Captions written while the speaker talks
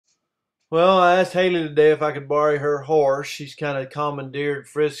Well, I asked Haley today if I could borrow her horse. She's kind of commandeered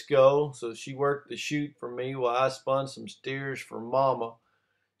Frisco, so she worked the chute for me while I spun some steers for Mama.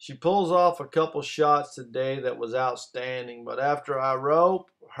 She pulls off a couple shots today that was outstanding, but after I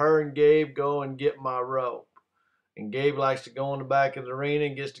rope, her and Gabe go and get my rope. And Gabe likes to go in the back of the arena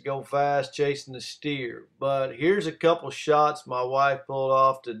and gets to go fast chasing the steer. But here's a couple shots my wife pulled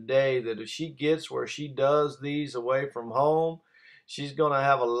off today that if she gets where she does these away from home, she's going to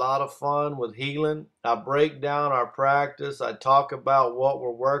have a lot of fun with healing. I break down our practice. I talk about what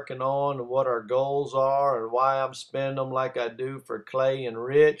we're working on and what our goals are and why I'm spending them like I do for Clay and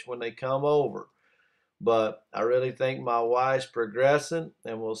Rich when they come over. But I really think my wife's progressing,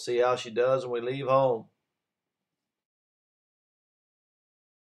 and we'll see how she does when we leave home.